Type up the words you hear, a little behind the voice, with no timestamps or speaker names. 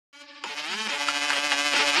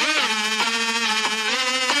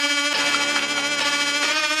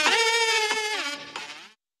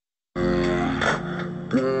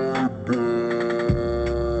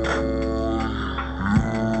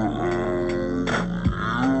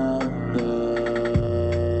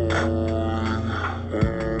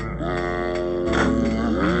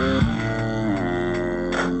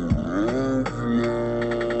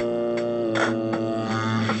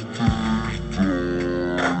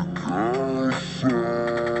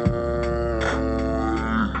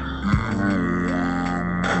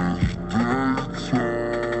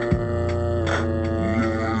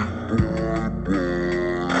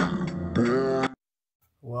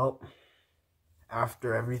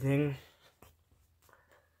after everything,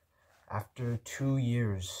 after 2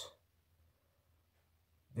 years,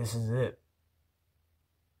 this is it.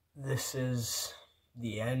 This is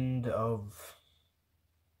the end of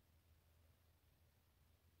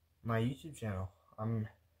my YouTube channel.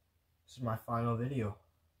 This is my final video.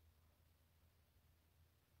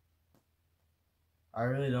 I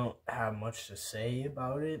really don't have much to say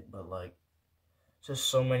about it, but like, just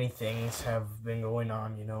so many things have been going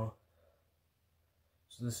on, you know.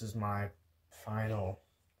 So this is my final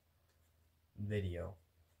video.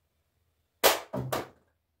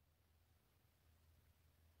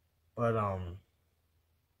 But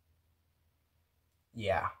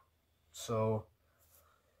yeah. So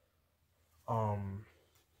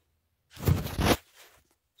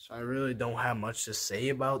I really don't have much to say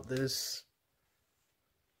about this.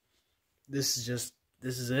 This is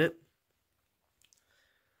it.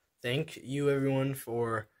 Thank you everyone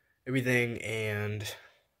for everything, and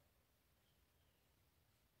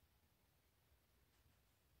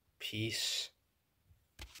peace.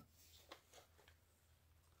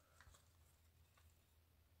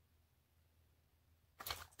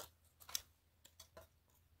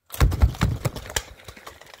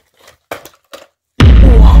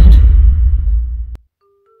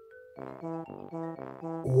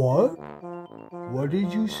 What? What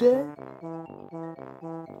did you say?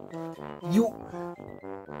 You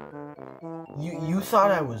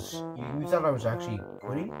thought I was actually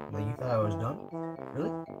quitting? Like you thought I was done?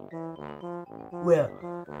 Really? Well,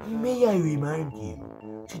 may I remind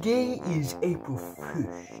you, today is April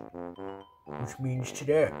 1st, which means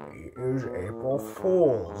today is April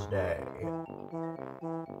Fool's Day.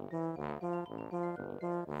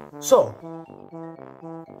 So,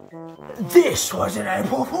 this was an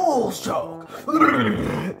April Fool's joke.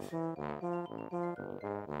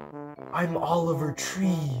 I'm Oliver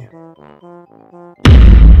Tree.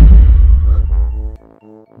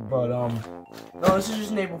 But, no, this is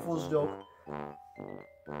just an April Fool's joke.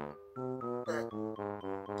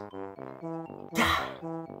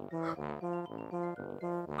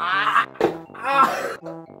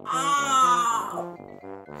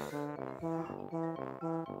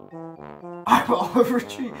 I'm Oliver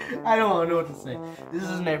Tree. I don't know what to say. This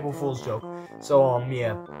is an April Fool's joke. So,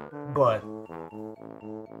 yeah. But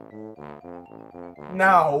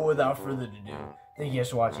now, without further ado, thank you guys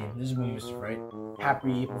for watching. This has been Mr. Fright.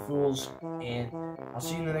 Happy April Fools, and I'll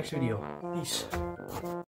see you in the next video. Peace.